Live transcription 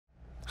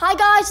Hi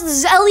guys, this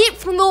is Elliot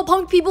from the Old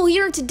Punk People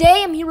here, and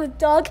today I'm here with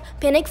Doug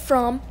Pinnick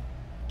from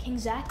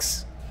King's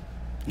X.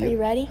 Are you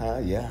ready?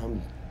 Yeah,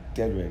 I'm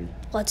dead ready.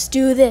 Let's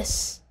do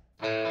this.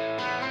 How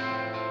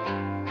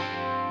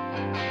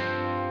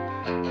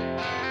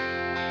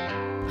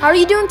are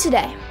you doing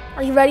today?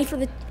 Are you ready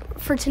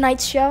for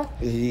tonight's show?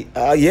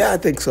 Yeah, I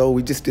think so.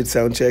 We just did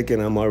sound check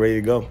and I'm all ready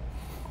to go.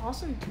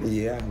 Awesome.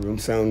 Yeah, room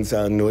sounds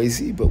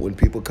noisy, but when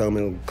people come,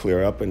 it'll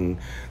clear up and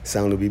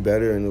sound will be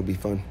better and it'll be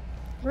fun.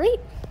 Great.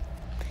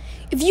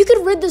 If you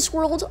could rid this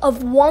world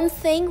of one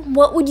thing,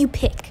 what would you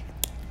pick?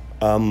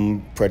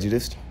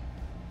 Prejudiced.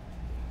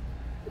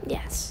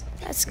 Yes,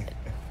 that's good.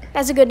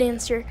 That's a good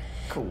answer.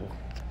 Cool.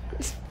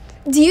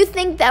 Do you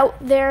think that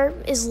there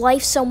is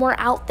life somewhere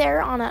out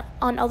there on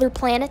other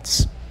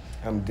planets?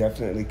 I'm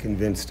definitely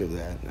convinced of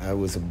that. I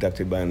was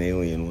abducted by an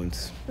alien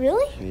once.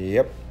 Really?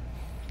 Yep.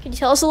 Can you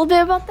tell us a little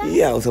bit about that?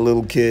 Yeah, I was a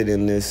little kid,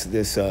 and this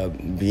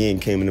being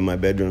came into my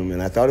bedroom,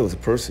 and I thought it was a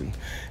person,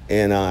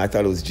 and I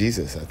thought it was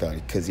Jesus. I thought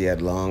because he had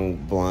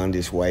long,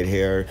 blondish white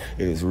hair,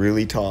 it was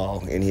really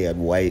tall, and he had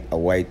a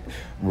white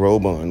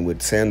robe on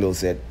with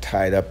sandals that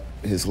tied up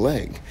his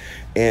leg,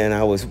 and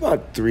I was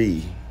about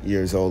 3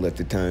 years old at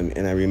the time,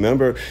 and I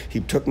remember he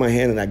took my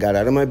hand, and I got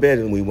out of my bed,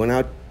 and we went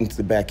out into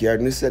the backyard,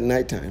 and this is at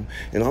nighttime,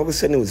 and all of a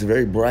sudden it was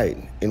very bright,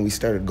 and we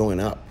started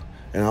going up.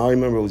 And all I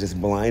remember was this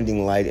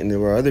blinding light, and there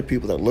were other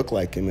people that looked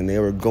like him, and they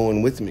were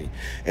going with me.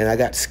 And I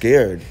got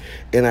scared.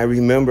 And I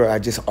remember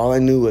all I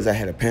knew was I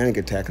had a panic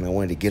attack, and I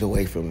wanted to get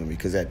away from him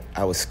because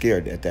I was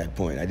scared at that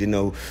point. I didn't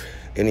know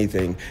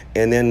anything.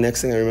 And then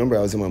next thing I remember,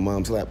 I was in my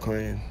mom's lap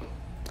crying.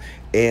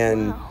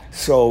 And wow.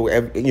 So,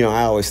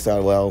 I always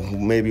thought, well,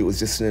 maybe it was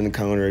just an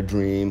encounter, a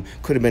dream.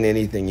 Could have been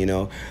anything,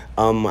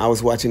 I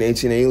was watching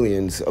Ancient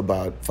Aliens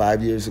about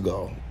 5 years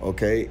ago,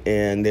 okay?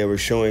 And they were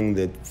showing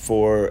the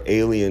 4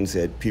 aliens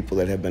that people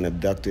that have been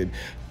abducted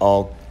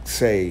all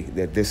say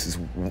that this is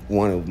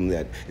one of them.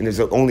 And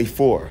there's only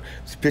 4.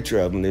 There's a picture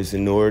of them. There's the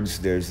Nords,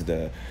 there's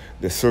the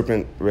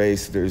serpent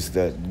race, there's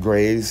the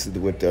Greys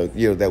with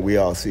that we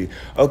all see.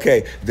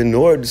 Okay, the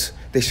Nords,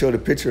 they showed a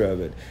picture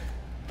of it.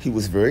 He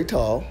was very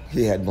tall,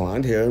 he had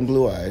blonde hair and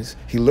blue eyes,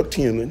 he looked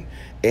human,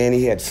 and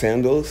he had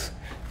sandals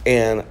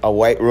and a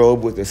white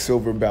robe with a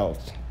silver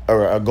belt,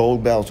 or a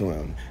gold belt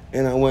around.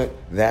 And I went,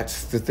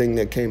 that's the thing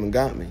that came and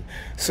got me.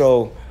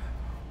 So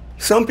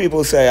some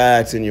people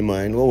say, it's in your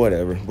mind, well,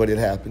 whatever, but it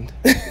happened.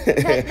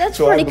 That's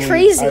so pretty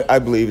crazy. I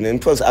believe in it,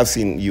 and plus I've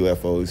seen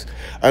UFOs.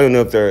 I don't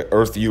know if they're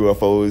Earth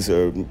UFOs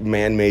or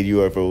man-made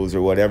UFOs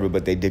or whatever,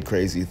 but they did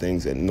crazy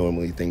things that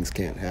normally things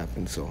can't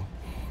happen, so.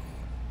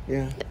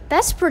 Yeah.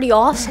 That's pretty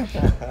awesome.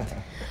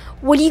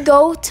 Would you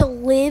go to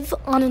live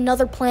on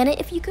another planet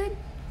if you could?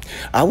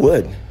 I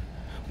would.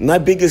 My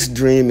biggest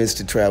dream is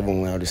to travel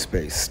in outer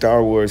space.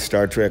 Star Wars,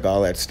 Star Trek,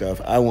 all that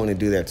stuff. I want to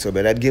do that so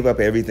bad. I'd give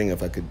up everything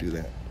if I could do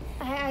that.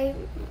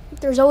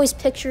 There's always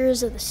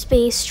pictures of the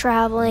space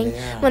traveling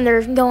when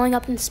they're going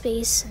up in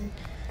space. And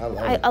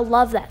I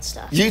love that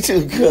stuff. You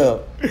too,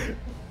 girl.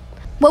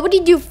 What would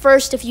you do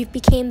first if you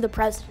became the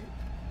president?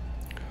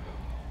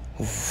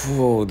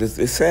 Whoa, the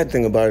sad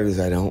thing about it is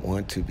I don't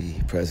want to be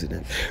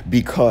president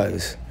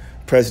because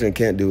president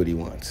can't do what he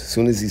wants. As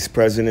soon as he's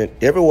president,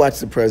 you ever watch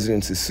the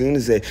presidents, as soon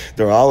as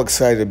they're all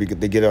excited because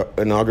they get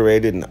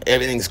inaugurated and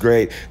everything's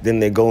great, then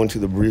they go into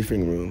the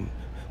briefing room.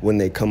 When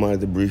they come out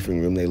of the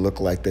briefing room, they look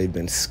like they've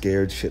been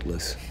scared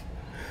shitless.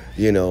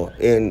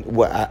 And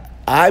what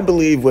I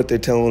believe what they're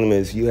telling them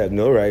is you have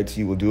no rights,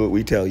 you will do what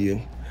we tell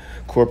you.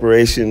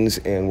 Corporations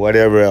and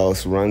whatever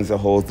else runs the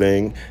whole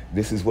thing.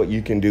 This is what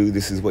you can do,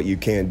 this is what you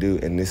can't do,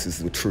 and this is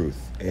the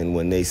truth. And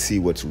when they see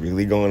what's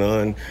really going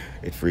on,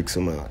 it freaks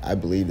them out. I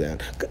believe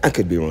that. I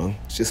could be wrong.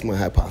 It's just my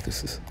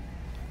hypothesis.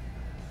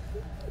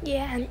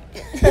 Yeah.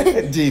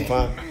 Deep,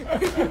 huh?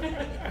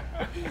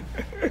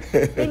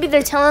 Maybe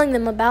they're telling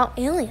them about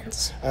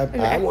aliens.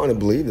 I want to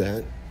believe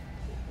that.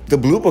 The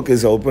Blue Book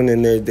is open,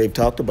 and they've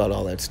talked about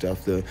all that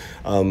stuff. The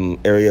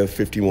Area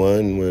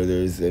 51, where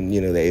there's the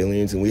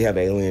aliens, and we have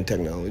alien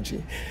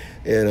technology.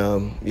 And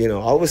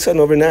all of a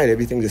sudden, overnight,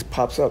 everything just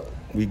pops up.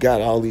 We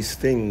got all these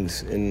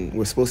things, and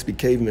we're supposed to be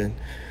cavemen.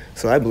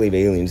 So I believe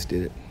aliens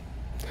did it.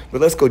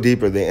 But let's go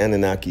deeper. The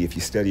Anunnaki, if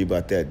you study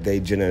about that,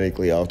 they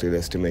genetically altered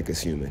us to make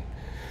us human.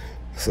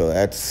 So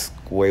that's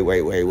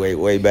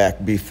way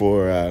back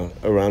before,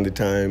 around the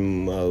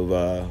time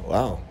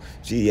of,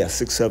 6,000 to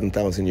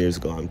 7,000 years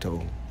ago, I'm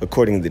told,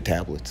 according to the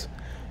tablets.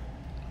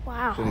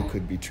 Wow. But it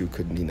could be true,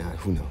 could be not,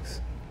 who knows?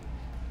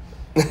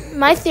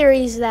 My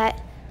theory is that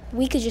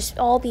we could just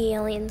all be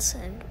aliens,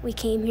 and we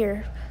came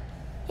here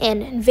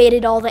and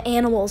invaded all the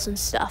animals and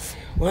stuff.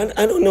 Well,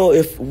 I don't know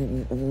if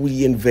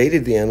we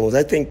invaded the animals.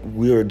 I think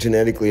we were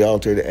genetically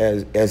altered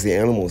as the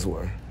animals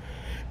were.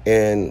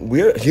 And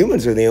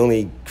humans are the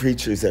only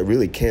creatures that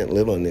really can't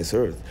live on this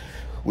earth.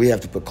 We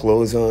have to put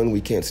clothes on, we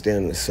can't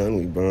stand in the sun,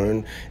 we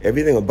burn.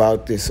 Everything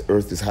about this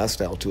earth is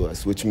hostile to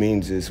us, which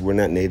means we're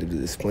not native to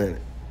this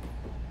planet.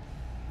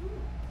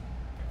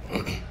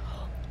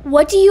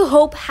 What do you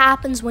hope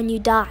happens when you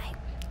die?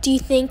 Do you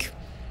think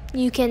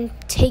you can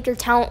take your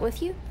talent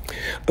with you?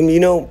 You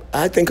know,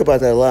 I think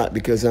about that a lot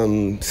because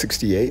I'm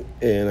 68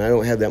 and I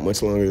don't have that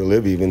much longer to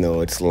live, even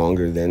though it's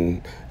longer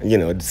than,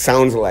 it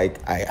sounds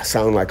like I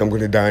sound like I'm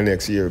going to die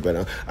next year,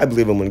 but I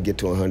believe I'm going to get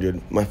to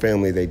 100. My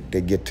family, they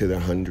get to their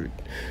 100.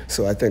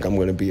 So I think I'm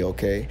going to be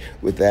okay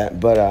with that.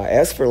 But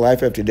as for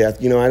life after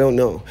death, I don't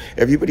know.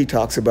 Everybody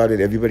talks about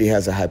it. Everybody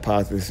has a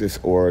hypothesis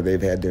or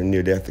they've had their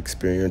near-death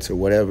experience or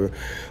whatever.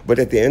 But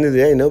at the end of the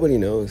day, nobody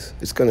knows.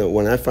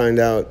 When I find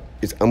out,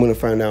 I'm going to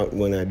find out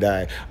when I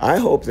die. I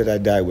hope that I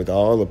die with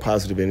all the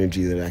positive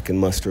energy that I can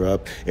muster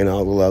up and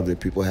all the love that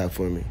people have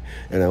for me.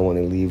 And I want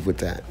to leave with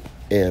that.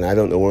 And I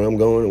don't know where I'm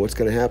going or what's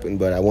going to happen,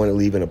 but I want to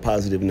leave in a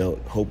positive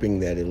note, hoping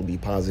that it'll be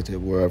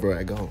positive wherever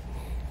I go.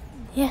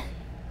 Yeah.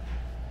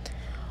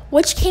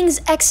 Which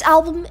King's X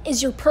album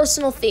is your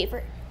personal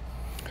favorite?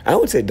 I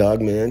would say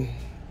Dogman,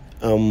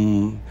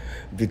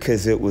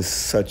 because it was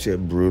such a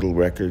brutal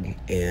record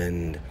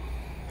and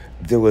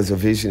there was a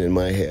vision in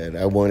my head.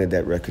 I wanted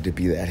that record to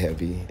be that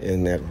heavy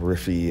and that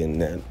riffy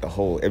and that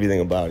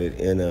everything about it.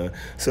 And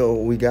so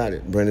we got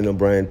it. Brendan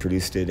O'Brien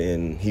produced it,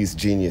 and he's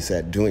genius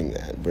at doing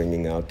that,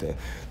 bringing out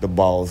the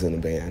balls in the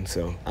band.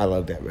 So I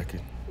love that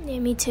record. Yeah,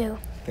 me too.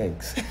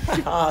 Thanks.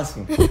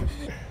 Awesome.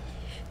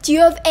 Do you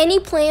have any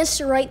plans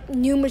to write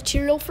new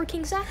material for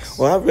King's X?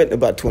 Well, I've written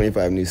about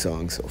 25 new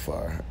songs so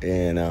far,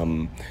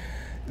 and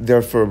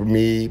they're for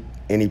me,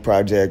 any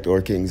project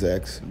or King's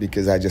X,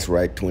 because I just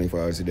write 24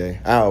 hours a day.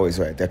 I always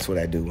write. That's what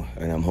I do.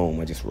 And I'm home.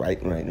 I just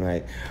write and write and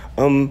write.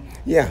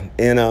 Yeah,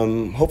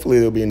 and hopefully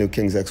there'll be a new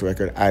King's X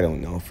record. I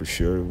don't know for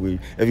sure.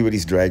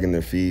 Everybody's dragging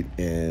their feet,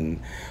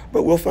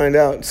 but we'll find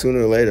out sooner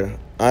or later.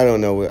 I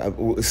don't know.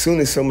 As soon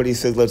as somebody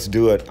says, let's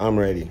do it, I'm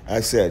ready. I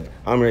said,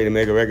 I'm ready to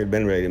make a record,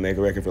 been ready to make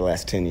a record for the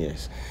last 10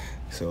 years.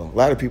 So a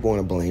lot of people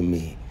want to blame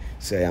me.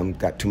 Say I'm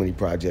got too many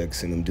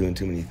projects and I'm doing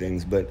too many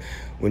things, but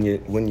when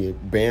your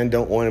band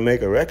don't want to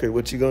make a record,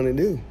 what you gonna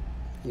do?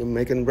 You're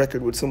making a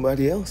record with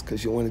somebody else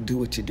because you want to do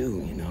what you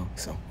do,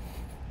 So.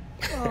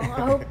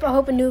 Well, I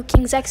hope a new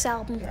King's X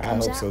album comes out. I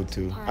hope so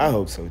too. I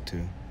hope so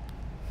too.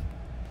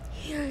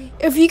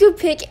 If you could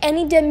pick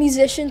any dead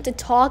musician to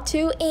talk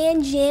to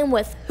and jam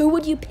with, who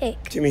would you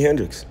pick? Jimi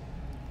Hendrix.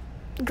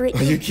 Great.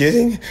 Are you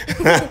kidding?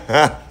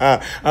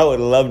 I would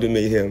love to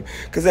meet him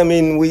because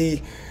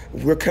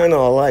we're kind of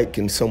alike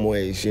in some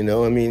ways,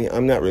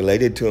 I'm not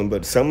related to him,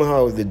 but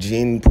somehow the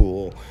gene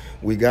pool,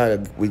 we're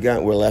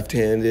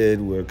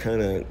left-handed. We're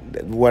kind of,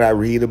 what I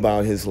read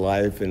about his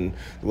life and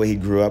the way he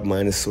grew up,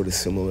 mine is sort of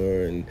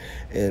similar,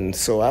 and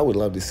so I would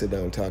love to sit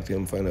down and talk to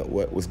him, find out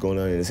what was going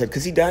on in his head,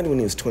 because he died when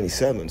he was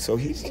 27, so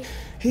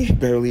he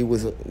barely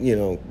was,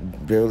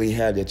 barely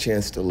had a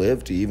chance to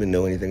live to even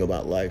know anything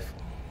about life.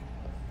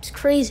 It's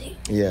crazy.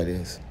 Yeah, it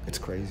is. It's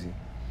crazy.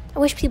 I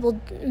wish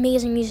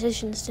amazing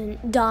musicians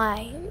didn't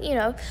die.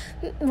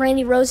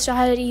 Randy Rhoads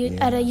died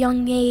at a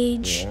young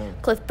age. Yeah.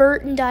 Cliff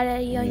Burton died at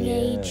a young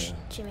age.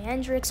 Jimi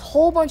Hendrix,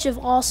 whole bunch of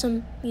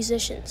awesome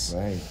musicians.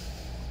 Right.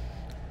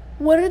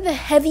 What are the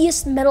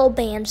heaviest metal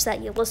bands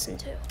that you listen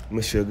to?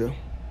 Meshuggah.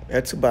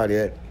 That's about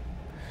it.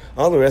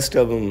 All the rest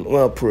of them,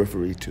 well,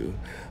 Periphery too.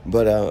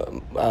 But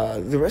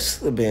the rest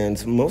of the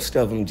bands, most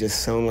of them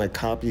just sound like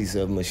copies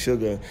of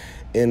Meshuggah,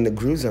 and the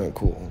grooves aren't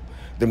cool.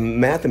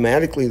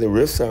 Mathematically, the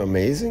riffs are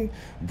amazing,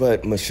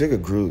 but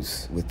Meshuggah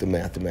grooves with the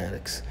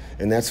mathematics,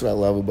 and that's what I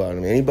love about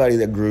him. Anybody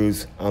that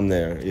grooves, I'm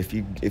there. If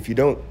you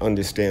don't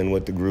understand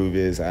what the groove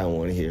is, I don't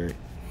want to hear it.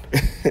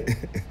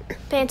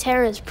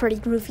 Pantera is pretty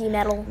groovy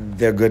metal.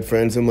 They're good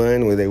friends of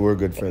mine. Well, they were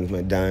good friends.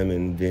 My Dime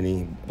and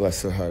Vinny,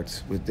 bless their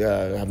hearts.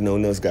 I've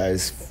known those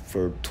guys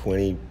for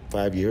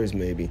 25 years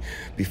maybe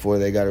before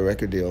they got a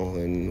record deal,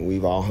 and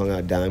we've all hung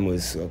out. Dime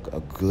was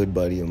a good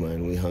buddy of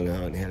mine. We hung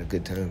out and had a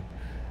good time.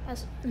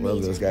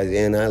 Love those guys,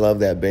 and I love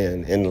that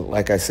band. And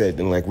like I said,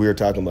 and like we were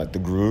talking about the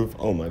groove,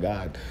 oh my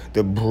God,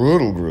 the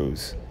brutal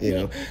grooves,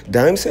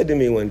 Dime said to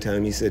me one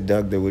time, he said,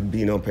 Doug, there would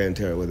be no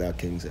Pantera without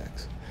King's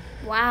X.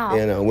 Wow.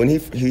 And when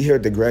he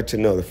heard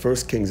the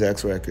first King's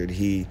X record,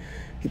 he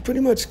pretty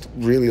much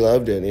really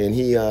loved it. And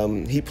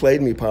he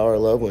played me Power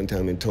of Love one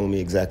time and told me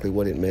exactly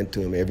what it meant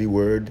to him, every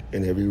word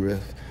and every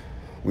riff.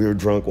 We were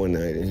drunk one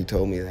night, and he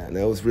told me that. And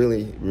I was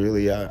really,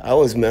 really, I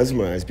was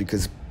mesmerized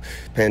because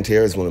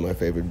Pantera is one of my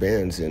favorite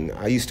bands, and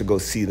I used to go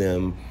see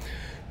them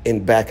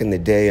back in the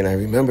day. And I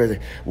remember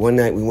one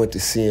night we went to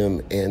see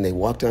them, and they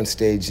walked on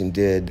stage and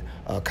did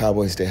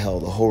Cowboys to Hell,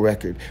 the whole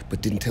record,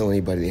 but didn't tell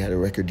anybody they had a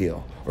record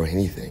deal or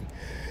anything.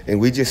 And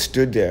we just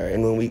stood there,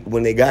 and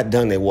when they got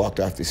done, they walked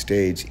off the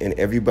stage, and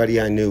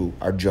everybody I knew,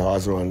 our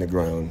jaws were on the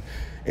ground,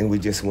 and we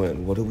just went,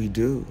 what do we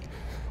do?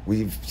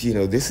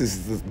 This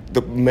is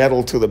the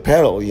metal to the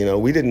pedal,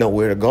 We didn't know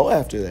where to go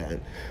after that.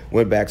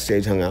 Went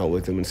backstage, hung out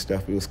with them and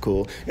stuff. It was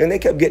cool. And they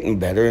kept getting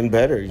better and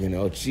better,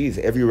 Geez,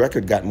 every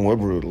record got more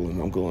brutal.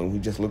 And we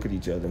just look at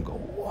each other and go,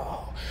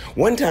 wow.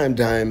 One time,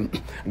 Dime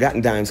got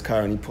in Dime's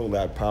car and he pulled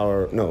out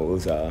it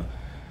was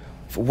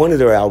for one of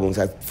their albums.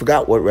 I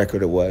forgot what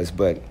record it was,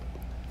 but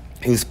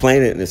he was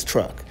playing it in his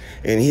truck.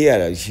 And he had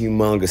a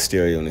humongous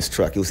stereo in his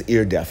truck. It was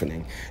ear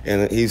deafening.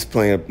 And he was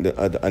playing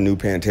a new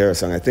Pantera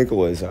song. I think it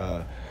was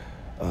A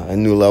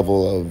New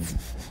Level of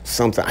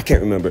something. I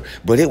can't remember,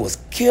 but it was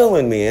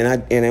killing me. And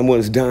when it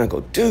was done, I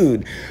go,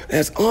 dude,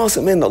 that's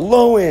awesome. And the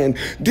low end,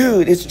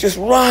 dude, it's just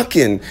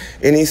rocking.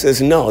 And he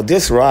says, no,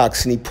 this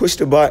rocks. And he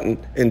pushed a button,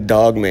 and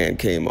Dogman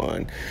came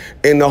on.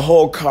 And the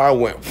whole car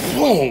went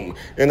boom.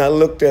 And I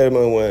looked at him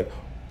and went,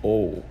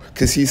 oh,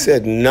 because he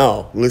said,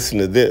 no, listen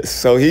to this.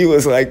 So he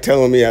was like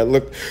telling me, I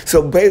looked.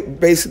 So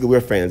basically, we're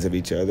fans of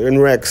each other,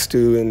 and Rex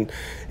too.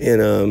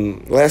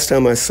 And last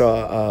time I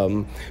saw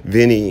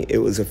Vinny, it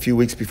was a few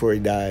weeks before he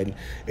died,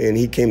 and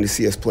he came to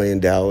see us play in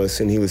Dallas,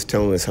 and he was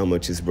telling us how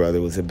much his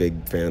brother was a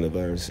big fan of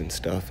ours and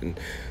stuff. And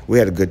we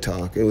had a good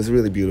talk. It was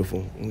really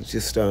beautiful. It was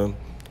just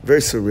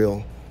very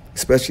surreal,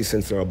 especially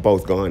since they're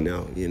both gone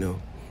now, you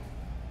know.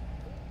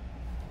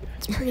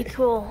 It's pretty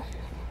cool.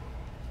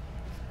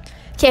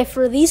 Okay,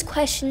 for these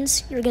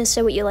questions, you're going to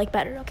say what you like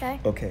better, okay?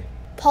 Okay.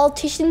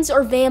 Politicians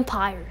or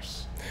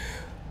vampires?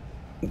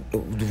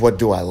 What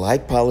do I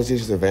like,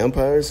 politicians or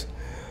vampires?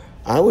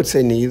 I would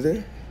say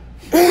neither.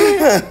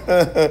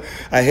 I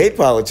hate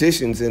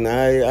politicians, and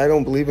I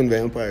don't believe in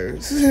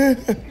vampires.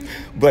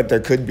 But there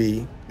could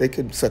be. They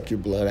could suck your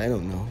blood. I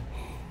don't know.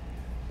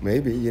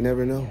 Maybe. You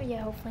never know.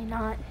 Yeah, hopefully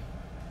not.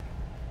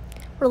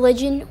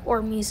 Religion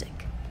or music?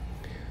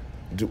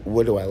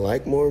 What do I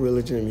like more,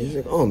 religion or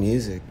music? Oh,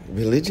 music.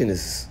 Religion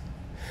is...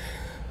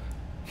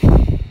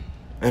 I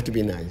have to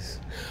be nice.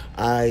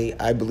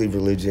 I believe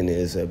religion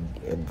is a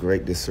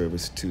great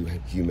disservice to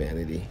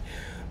humanity.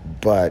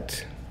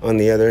 But on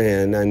the other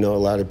hand, I know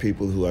a lot of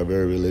people who are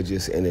very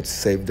religious, and it's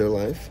saved their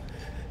life,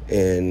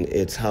 and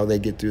it's how they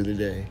get through the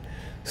day.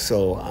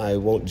 So I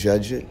won't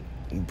judge it,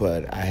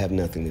 but I have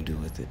nothing to do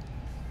with it.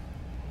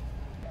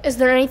 Is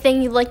there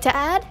anything you'd like to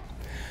add?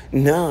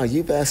 No,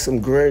 you've asked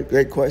some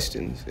great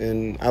questions,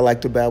 and I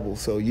like to babble,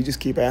 so you just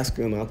keep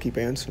asking and I'll keep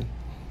answering.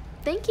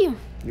 Thank you.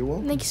 You're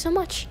welcome. Thank you so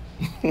much.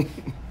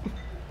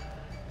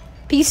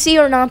 PC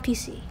or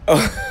non-PC?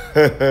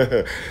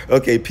 Oh,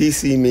 okay,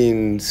 PC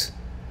means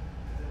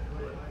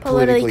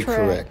politically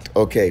correct.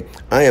 Okay,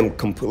 I am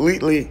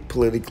completely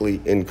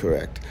politically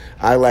incorrect.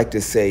 I like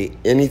to say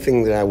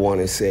anything that I want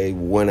to say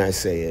when I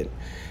say it.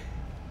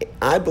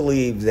 I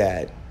believe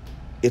that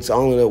it's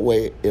all in a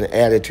way, an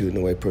attitude in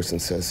the way a person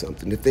says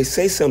something. If they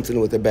say something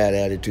with a bad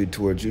attitude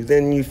towards you,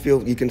 then you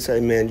can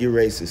say, man, you're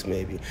racist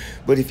maybe.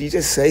 But if you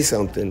just say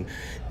something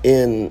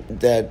in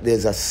that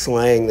there's a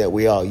slang that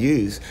we all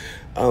use,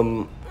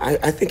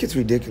 I think it's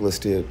ridiculous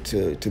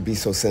to be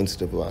so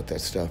sensitive about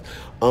that stuff.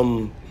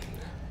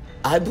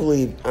 I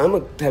believe, I'm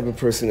a type of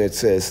person that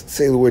says,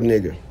 say the word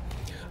nigger.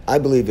 I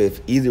believe if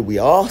either we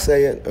all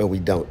say it or we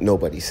don't,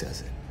 nobody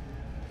says it,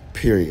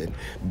 period.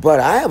 But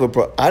I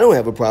don't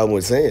have a problem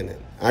with saying it.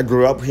 I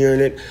grew up hearing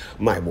it.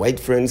 My white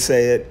friends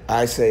say it.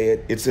 I say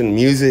it. It's in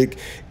music.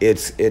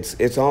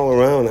 It's all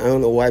around. I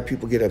don't know why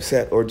people get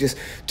upset, or just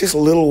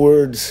little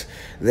words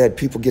that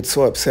people get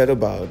so upset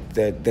about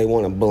that they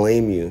want to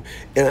blame you.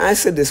 And I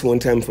said this one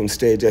time from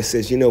stage. I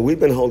said, you know, we've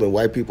been holding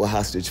white people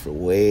hostage for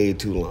way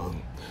too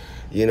long.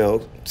 You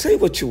know, say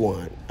what you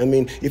want. I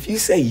mean, if you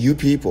say you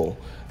people,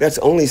 that's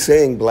only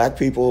saying black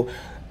people,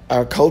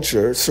 our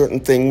culture,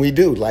 certain thing we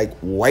do, like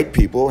white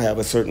people have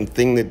a certain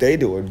thing that they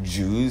do, or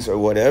Jews or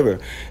whatever.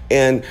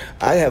 And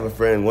I have a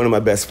friend, one of my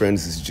best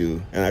friends is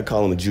Jew, and I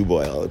call him a Jew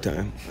boy all the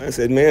time. I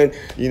said, man,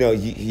 you know,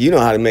 you know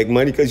how to make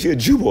money because you're a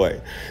Jew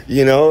boy,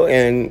 you know?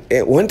 And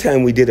at one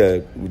time we did a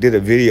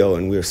video,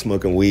 and we were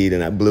smoking weed,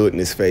 and I blew it in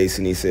his face,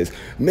 and he says,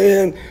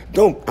 man,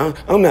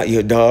 I'm not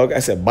your dog. I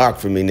said, bark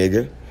for me,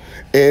 nigga.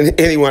 And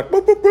he went,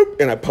 boop, boop, boop,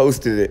 and I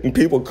posted it, and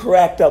people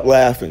cracked up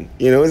laughing.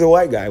 You know, he was a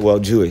white guy, well,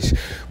 Jewish.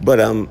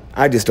 But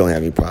I just don't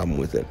have any problem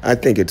with it. I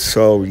think it's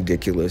so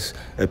ridiculous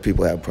that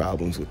people have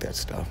problems with that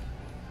stuff.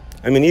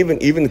 I mean,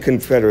 even the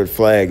Confederate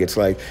flag, it's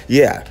like,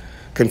 yeah,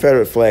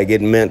 Confederate flag,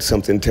 it meant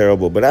something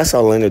terrible. But I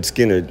saw Leonard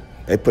Skinner,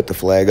 they put the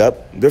flag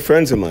up. They're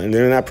friends of mine.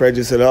 They're not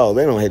prejudiced at all.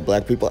 They don't hate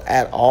black people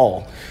at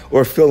all.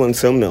 Or Phil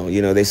Anselmo,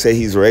 you know, they say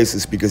he's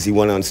racist because he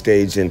went on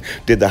stage and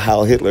did the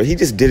Heil Hitler. He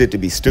just did it to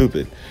be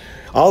stupid.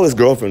 All his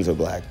girlfriends are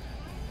black.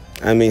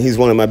 I mean, he's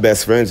one of my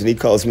best friends, and he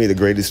calls me the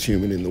greatest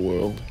human in the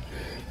world.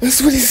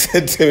 That's what he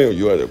said to me.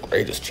 You are the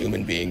greatest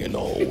human being in the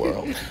whole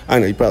world. I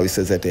know he probably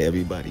says that to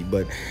everybody,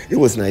 but it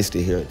was nice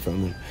to hear it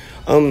from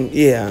him.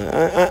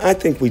 Yeah, I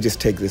think we just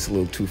take this a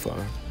little too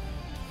far,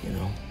 you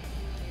know.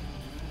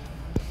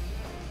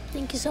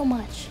 Thank you so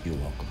much. You're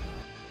welcome.